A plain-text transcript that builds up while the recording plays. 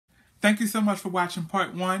Thank you so much for watching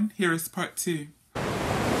part 1. Here is part 2.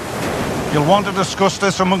 You'll want to discuss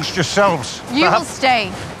this amongst yourselves. You will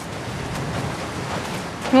stay.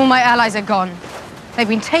 All my allies are gone. They've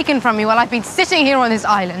been taken from me while I've been sitting here on this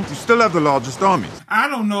island. You still have the largest armies. I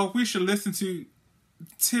don't know if we should listen to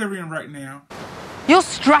Tyrion right now. Your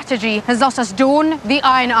strategy has lost us Dawn, the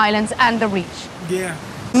Iron Islands, and the Reach. Yeah.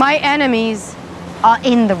 My enemies are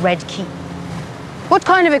in the Red Keep. What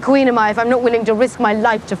kind of a queen am I if I'm not willing to risk my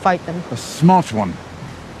life to fight them? A smart one.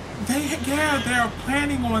 They're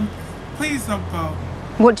planning on... Please don't go.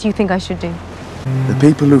 What do you think I should do? The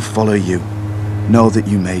people who follow you know that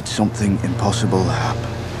you made something impossible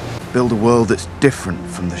happen. Build a world that's different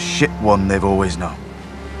from the shit one they've always known.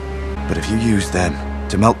 But if you use them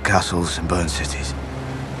to melt castles and burn cities,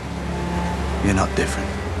 you're not different.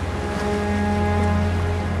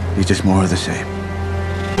 You're just more of the same.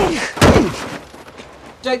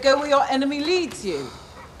 Don't go where your enemy leads you.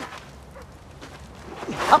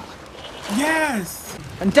 Up. Yes.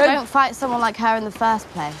 And don't fight someone like her in the first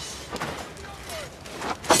place.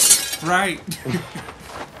 Right.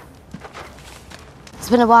 It's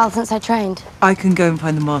been a while since I trained. I can go and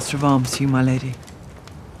find the Master of Arms for you, my lady.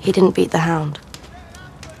 He didn't beat the Hound.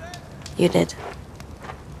 You did.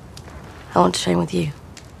 I want to train with you.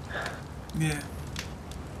 Yeah.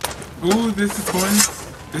 Ooh, this is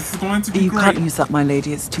going to be You great. can't use that, my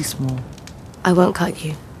lady. It's too small. I won't cut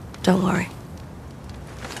you. Don't worry.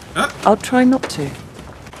 I'll try not to.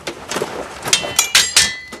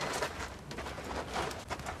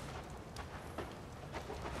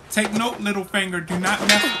 Take note, Littlefinger. Do not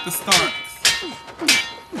mess with the Starks.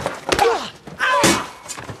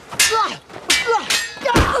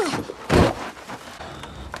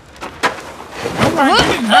 Alright, you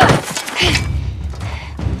didn't hurt.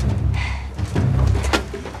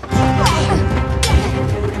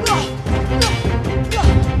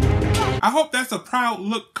 I hope that's a proud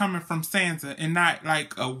look coming from Sansa and not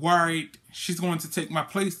like a worried she's going to take my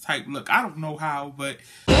place type look. I don't know how, but...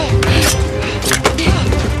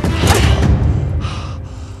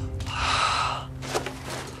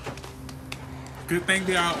 Good thing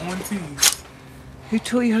they are on teams. Who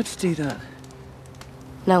taught you how to do that?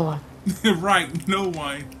 No one. Right, no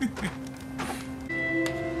one.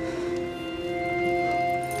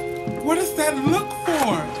 What does that look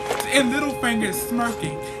for? And Littlefinger is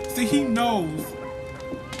smirking. See, he knows.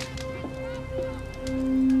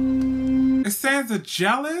 Is Sansa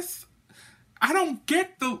jealous? I don't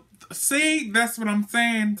get the... See, that's what I'm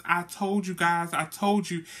saying. I told you guys, I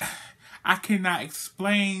told you. I cannot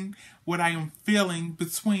explain what I am feeling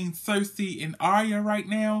between Cersei and Arya right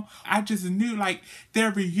now. I just knew, like,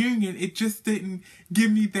 their reunion, it just didn't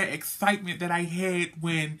give me that excitement that I had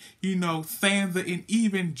when, you know, Sansa and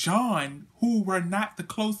even Jon, who were not the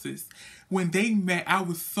closest, when they met, I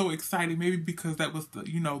was so excited. Maybe because that was the,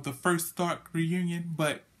 you know, the first Stark reunion.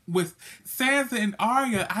 But with Sansa and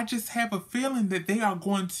Arya, I just have a feeling that they are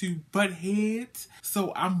going to butt heads.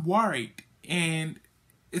 So I'm worried. And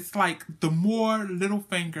it's like the more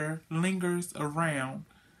Littlefinger lingers around,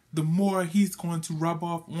 the more he's going to rub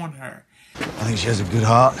off on her. I think she has a good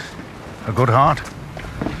heart. A good heart?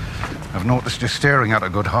 I've noticed you staring at a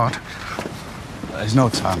good heart. There's no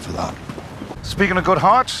time for that. Speaking of good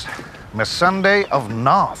hearts, Miss Sunday of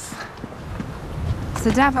North.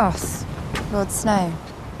 Sir Davos, Lord Snow.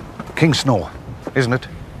 King Snow, isn't it?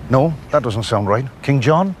 No, that doesn't sound right. King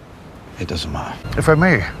John? It doesn't matter. If I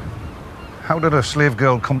may, how did a slave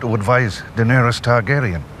girl come to advise Daenerys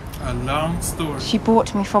Targaryen? A long story. She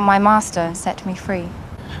bought me from my master and set me free.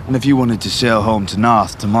 And if you wanted to sail home to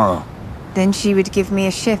North tomorrow? Then she would give me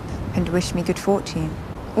a ship and wish me good fortune.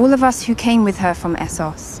 All of us who came with her from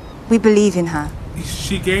Essos, we believe in her.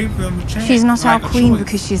 She gave them a chance. She's not like our queen choice.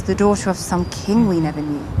 because she's the daughter of some king we never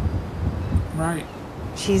knew. Right.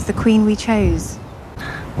 She's the queen we chose.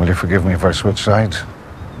 Will you forgive me if I switch sides?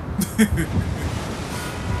 Is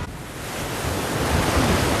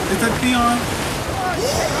that Theon?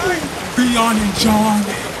 Theon and Jon.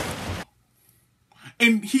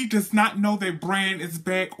 And he does not know that Bran is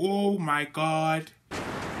back. Oh my god.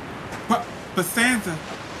 But Sansa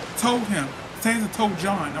told him. Sansa told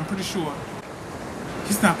Jon, I'm pretty sure.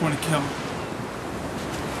 He's not going to kill him.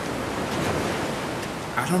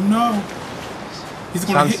 I don't know. He's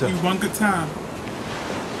going to hit you one good time.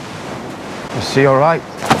 Is she all right?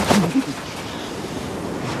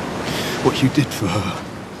 What you did for her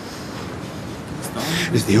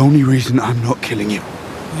is the only reason I'm not killing you.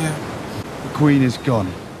 Yeah. The Queen is gone.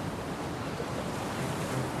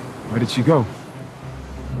 Where did she go?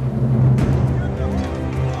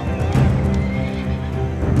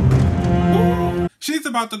 She's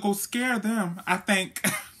about to go scare them, I think.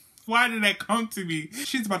 Why did that come to me?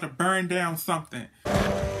 She's about to burn down something.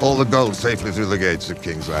 All the gold safely through the gates of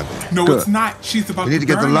King's Landing. No, Good. it's not. She's about to We need to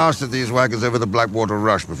get the burn last of these wagons over the Blackwater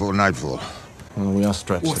Rush before nightfall. Well, we are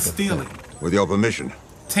stretched. or steal it. With your permission.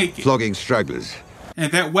 Take it. Flogging stragglers. And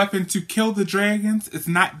that weapon to kill the dragons is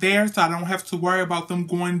not there, so I don't have to worry about them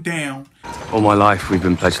going down. All my life, we've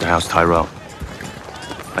been pledged to House Tyrell.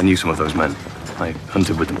 I knew some of those men. I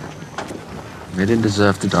hunted with them. They didn't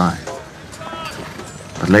deserve to die.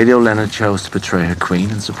 But Lady Olenna chose to betray her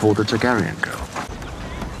queen and support the Targaryen girl.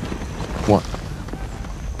 What?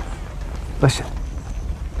 Listen.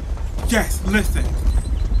 Yes, listen.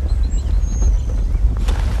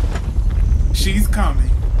 She's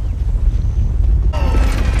coming.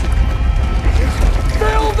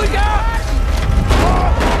 Fill the gap!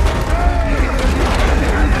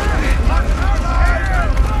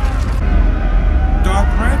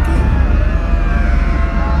 Dothraki?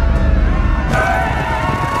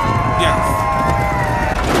 Yes.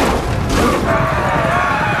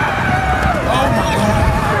 Oh my god.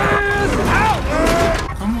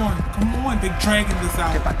 Come on, they're dragging this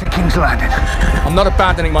out. Get back to King's Landing. I'm not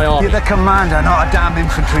abandoning my army. You're the commander, not a damn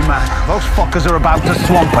infantryman. Those fuckers are about to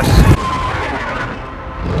swamp us.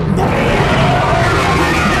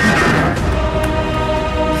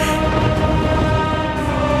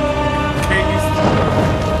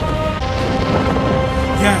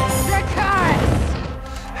 Yes.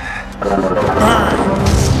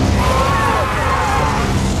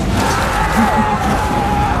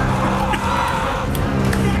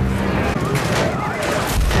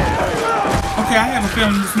 Okay, I have a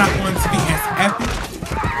feeling it's not going to be as epic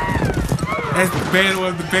as the Battle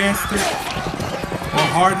of the Bastards or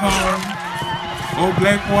Hardhome or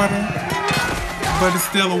Blackwater, but it's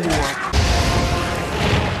still a war.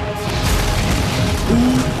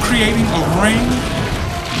 Ooh, creating a ring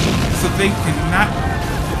so they cannot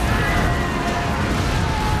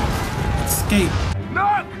escape. No!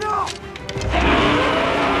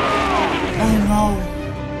 Oh no!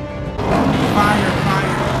 Fire!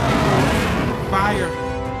 Fire!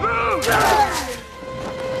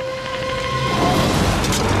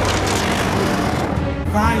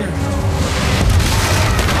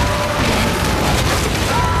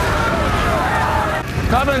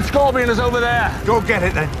 Goblin Scorpion is over there. Go get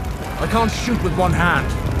it then. I can't shoot with one hand.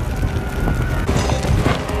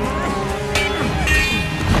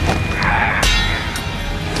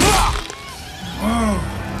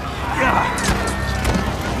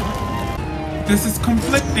 This is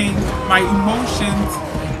conflicting my emotions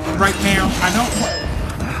right now.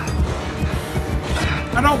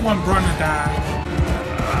 I don't want Bronn to die.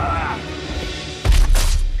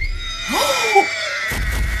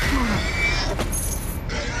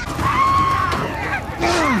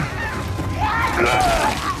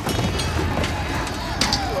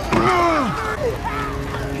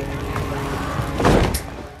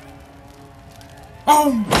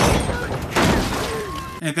 Oh!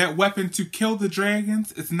 And that weapon to kill the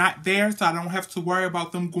dragons is not there, so I don't have to worry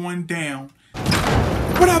about them going down.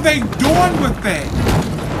 What are they doing with that?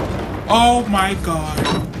 Oh my god.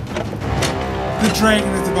 The dragon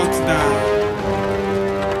is about to die.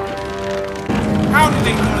 How did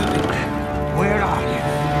they know that? Where are you?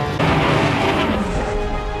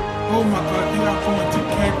 Oh my god, they are going to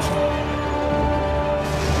catch him.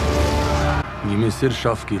 Nie misir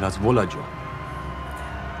szafki las volajo.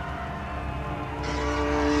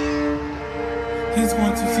 He's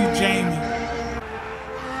going to see Jamie.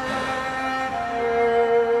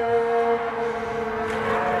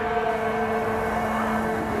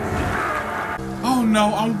 Oh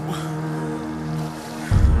no,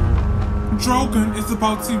 Drogon is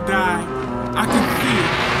about to die. I can see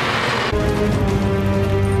it.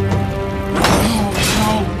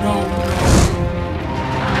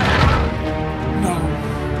 No.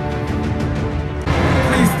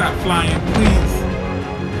 Please stop flying, please.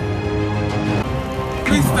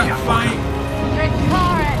 Please stop flying.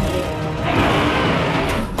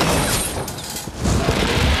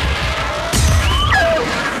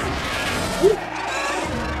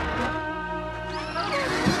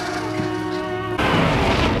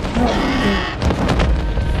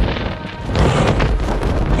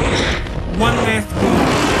 One last move.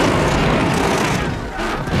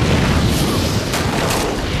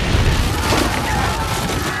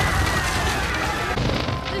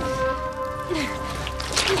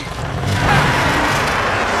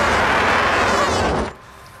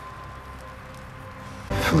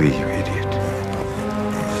 Flee, you idiot.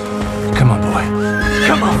 Come on, boy.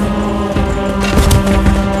 Come on.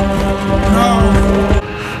 No.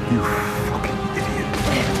 You fucking idiot.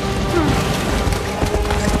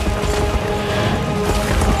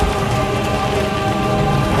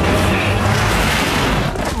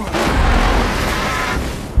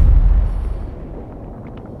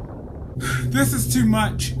 This is too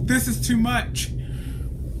much. This is too much.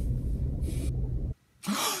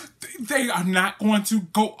 They are not going to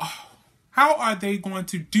go. How are they going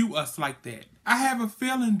to do us like that? I have a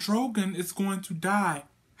feeling Drogon is going to die.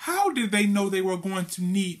 How did they know they were going to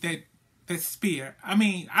need that spear? I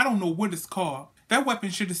mean, I don't know what it's called. That weapon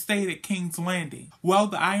should have stayed at King's Landing. Well,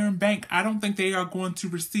 the Iron Bank, I don't think they are going to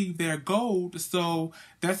receive their gold, so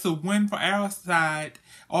that's a win for our side.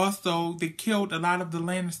 Also, they killed a lot of the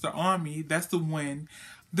Lannister Army. That's a win.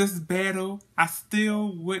 This battle, I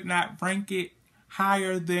still would not rank it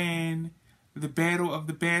higher than the Battle of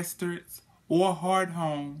the Bastards or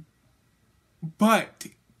Hardhome. But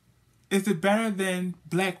is it better than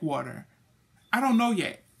Blackwater? I don't know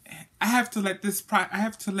yet. I have to let this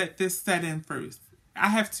set in first. I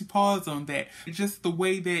have to pause on that. Just the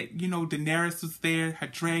way that, you know, Daenerys was there, her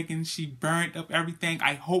dragon, she burnt up everything.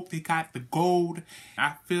 I hope they got the gold.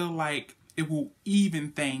 I feel like it will even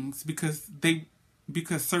things because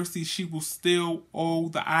Cersei, she will still owe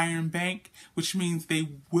the Iron Bank, which means they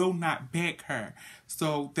will not back her.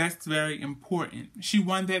 So that's very important. She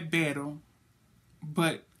won that battle,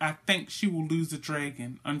 but I think she will lose the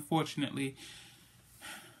dragon, unfortunately.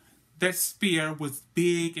 That spear was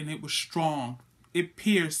big and it was strong. It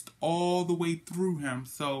pierced all the way through him.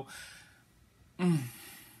 So,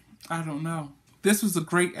 I don't know. This was a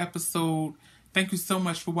great episode. Thank you so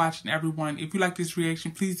much for watching, everyone. If you like this reaction,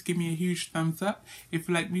 please give me a huge thumbs up. If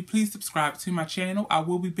you like me, please subscribe to my channel. I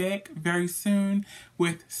will be back very soon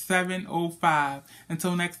with 705.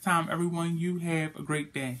 Until next time, everyone, you have a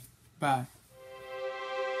great day. Bye.